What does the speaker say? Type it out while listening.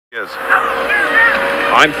Yes.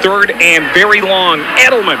 On third and very long,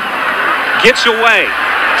 Edelman gets away,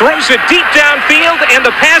 throws it deep downfield, and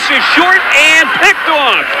the pass is short and picked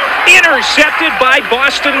off. Intercepted by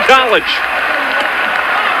Boston College.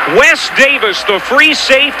 Wes Davis, the free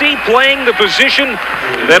safety, playing the position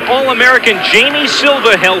that All-American Jamie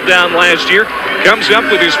Silva held down last year, comes up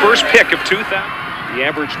with his first pick of 2000. He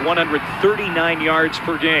averaged 139 yards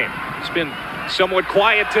per game. It's been somewhat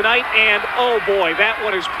quiet tonight, and oh boy, that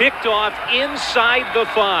one is picked off inside the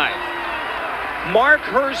 5. Mark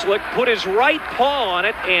Herzlich put his right paw on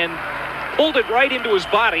it and pulled it right into his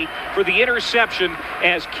body for the interception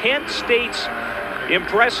as Kent State's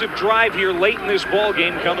impressive drive here late in this ball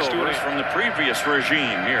game comes to an end. From the previous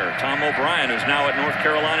regime here, Tom O'Brien, who's now at North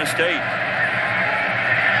Carolina State.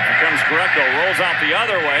 Here comes Greco, rolls out the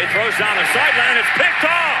other way, throws down the sideline, and it's picked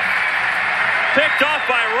off. Picked off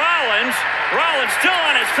by Rollins. Rollins still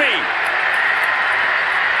on his feet.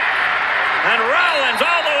 And Rollins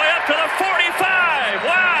all the way up to the 45.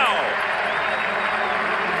 Wow.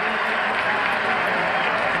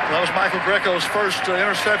 That was Michael Greco's first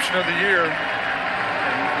interception of the year.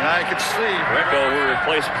 And I could see. Greco, who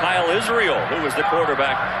replaced Kyle Israel, who was the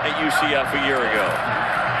quarterback at UCF a year ago.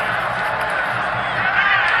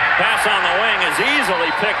 Pass on the wing is easily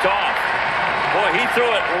picked off. Boy, he threw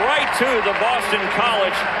it right to the Boston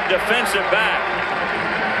College defensive back.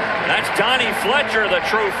 That's Donnie Fletcher, the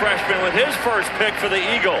true freshman, with his first pick for the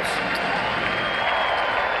Eagles.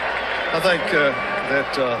 I think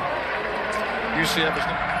that UCF is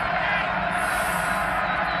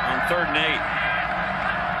on 3rd and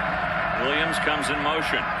 8. Williams comes in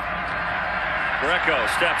motion. Greco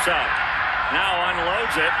steps up. Now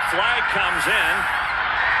unloads it. Flag comes in.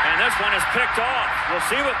 And this one is picked off. We'll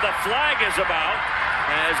see what the flag is about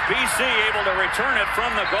as BC able to return it from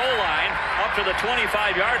the goal line up to the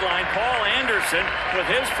 25-yard line. Paul Anderson with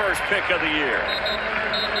his first pick of the year.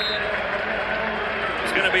 It's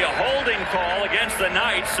going to be a holding call against the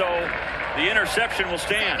Knights, so the interception will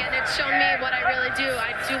stand. And it's shown me what I really do.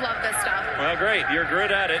 I do love this stuff. Well, great. You're good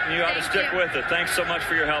at it, and you ought to stick with it. Thanks so much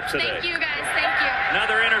for your help today. Thank you, guys. Thank you.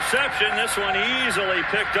 Another interception. This one easily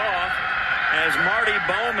picked off, as Marty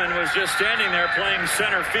Bowman was just standing there playing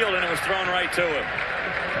center field, and it was thrown right to him.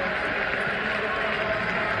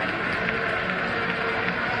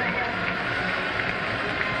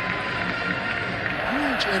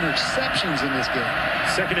 Huge interceptions in this game.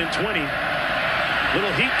 2nd and 20.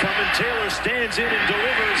 Little heat coming. Taylor stands in and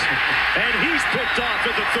delivers, and he's picked off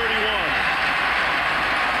at the 31.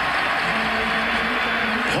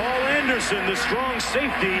 Paul Anderson, the strong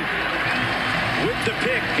safety, with the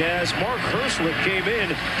pick as Mark Herzlich came in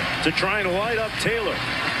to try and light up Taylor.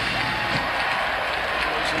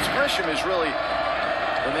 Since Grisham is really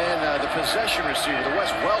the man, the possession receiver, the Wes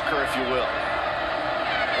Welker, if you will.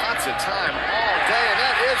 Lots of time all day, and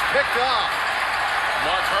that is picked off.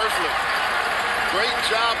 Mark Herzlich. Great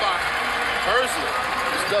job by Herzlich.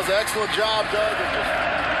 Just does an excellent job, Doug.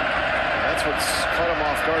 That's what's caught him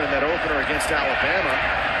off guard in that opener against Alabama.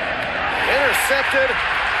 Intercepted.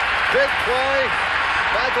 Big play.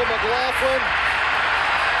 Michael McLaughlin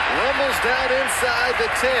rumbles down inside the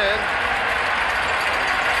 10.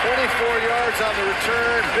 24 yards on the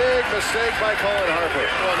return. Big mistake by Colin Harper.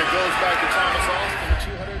 Well, it goes back to Thomas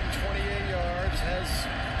Austin. 228 yards. Has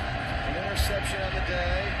an interception on the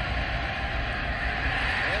day.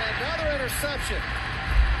 And another interception.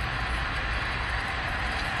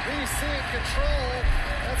 BC in control.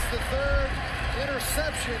 That's the 3rd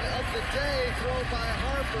interception of the day thrown by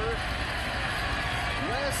Harper.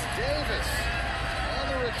 Wes Davis on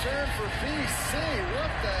the return for BC. What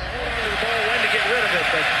the hell? The ball, when to get rid of it,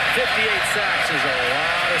 but 58 sacks is a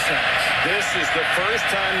lot of sacks. This is the first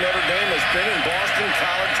time Notre Dame has been in Boston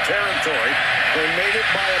College territory. They made it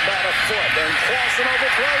by about a foot, and Clausen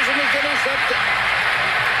overthrows and is intercepted.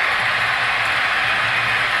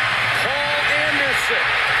 Paul Anderson.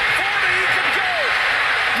 40, he can go.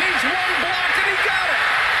 Needs one block, and he got it.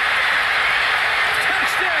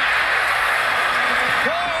 Touchdown.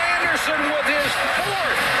 Paul Anderson with his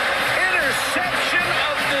 4th interception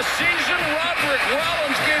of the season. Roderick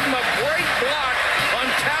Rollins gave him a great block on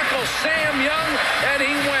tackle Sam Young, and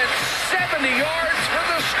he went 70 yards for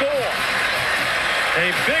the score. A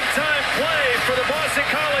big-time play for the Boston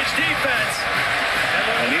College defense.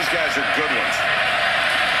 And these guys are good ones.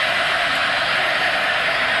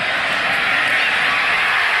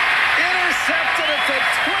 Intercepted at the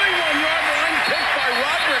 21-yard line, picked by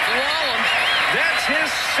Roderick Rollins. That's his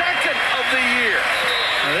 2nd of the year.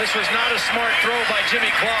 Now, this was not a smart throw by Jimmy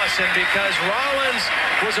Clausen because Rollins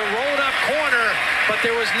was a rolled-up corner, but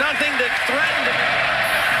there was nothing that threatened him.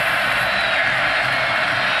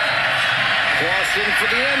 Anderson for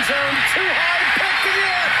the end zone. Too high, picked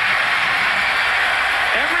again.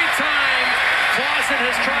 Every time Clausen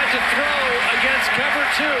has tried to throw against cover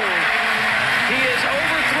 2, he is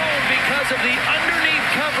overthrown because of the underneath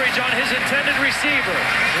coverage on his intended receiver.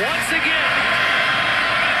 Once again.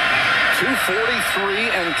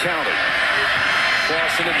 2:43 and counting.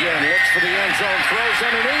 Clausen again looks for the end zone, throws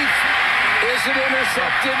underneath. Is it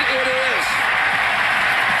intercepted? It is.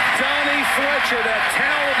 Donnie Fletcher, that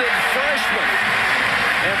talented freshman.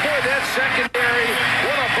 And boy, that secondary,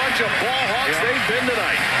 what a bunch of ball hawks they've been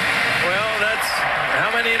tonight. Well, that's,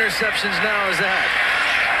 how many interceptions now is that?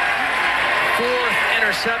 4th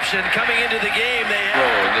interception coming into the game. They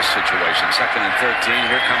have in this situation, 2nd and 13.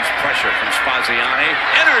 Here comes pressure from Spaziani.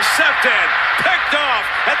 Intercepted, picked off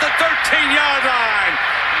at the 13-yard line.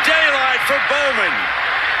 Daylight for Bowman.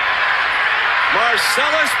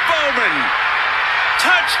 Marcellus Bowman.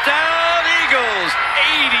 Touchdown Eagles,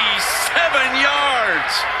 87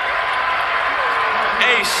 yards.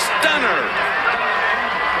 A stunner.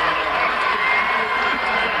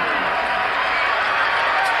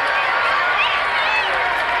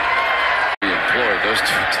 Those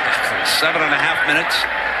two tackles. 7.5 minutes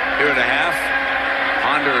here and a half.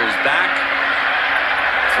 Ponder is back.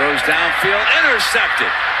 Throws downfield.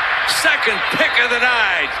 Intercepted. 2nd pick of the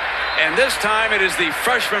night. And this time it is the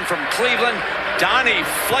freshman from Cleveland, Donnie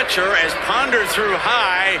Fletcher, as Ponder threw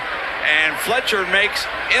high. And Fletcher makes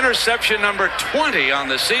interception number 20 on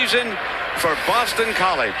the season for Boston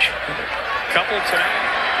College. Couple tonight.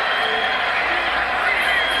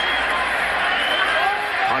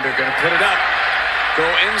 Ponder going to put it up. Go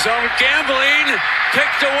end zone, gambling,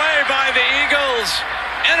 picked away by the Eagles.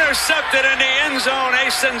 Intercepted in the end zone, a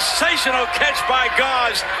sensational catch by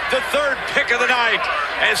Gause, the 3rd pick of the night.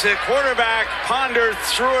 As the quarterback, Ponder,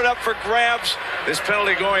 threw it up for grabs. This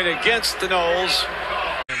penalty going against the Noles.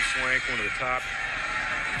 Swank, one of the top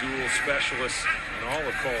dual specialists in all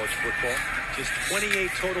of college football. Just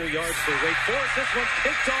 28 total yards for Wake Forest. This one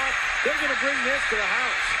picked off. They're going to bring this to the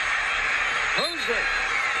house. Herzlich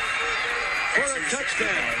for a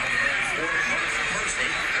touchdown.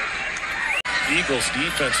 Eagles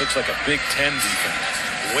defense looks like a Big Ten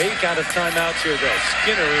defense. Wake out of timeouts here though.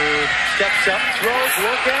 Skinner steps up, throws,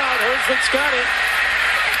 look out. Herzlich's got it.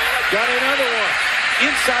 Got another one.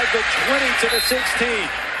 Inside the 20 to the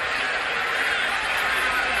 16.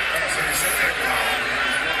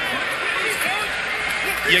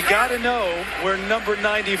 You got to know where number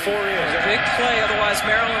 94 is. Big play, otherwise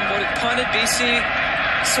Maryland would have punted. BC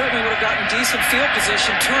certainly would have gotten decent field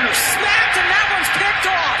position. Turner smacked, and that one's picked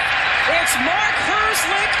off. It's Mark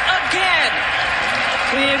Herzlich again.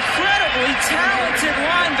 The incredibly talented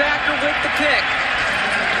linebacker with the pick.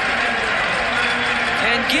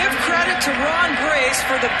 And give credit to Ron Grace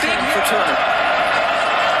for the big for Turner.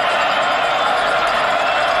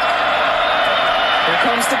 Here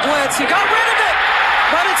comes the blitz. He got rid of it,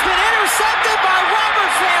 but it's been intercepted by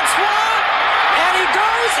Robert Francois, and he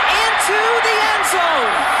goes into the end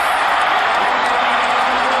zone.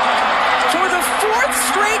 For the 4th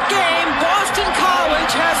straight game, Boston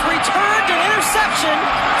College has returned an interception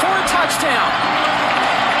for a touchdown.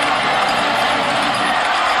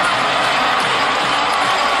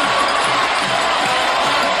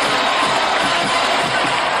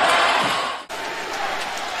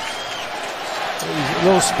 A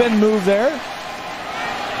little spin move there.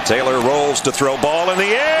 Taylor rolls to throw, ball in the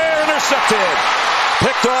air, intercepted.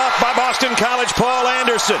 Picked off by Boston College Paul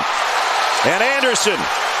Anderson. And Anderson,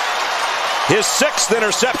 his 6th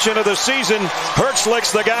interception of the season.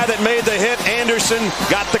 Herzlich's the guy that made the hit. Anderson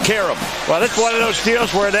got the carom. Well, it's one of those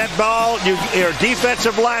deals where that ball, you're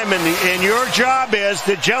defensive lineman, and your job is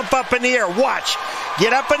to jump up in the air. Watch.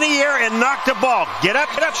 Get up in the air and knock the ball. Get up,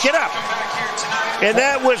 get up, get up. And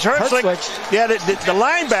that was Herzlich. Yeah, the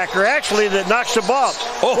linebacker actually that knocks the ball.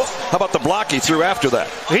 Oh, how about the block he threw after that?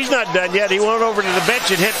 He's not done yet. He went over to the bench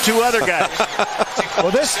and hit 2 other guys.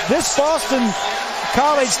 Well, this Boston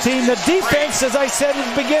College team, the defense, as I said at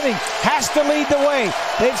the beginning, has to lead the way.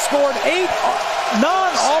 They've scored 8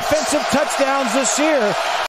 non-offensive touchdowns this year.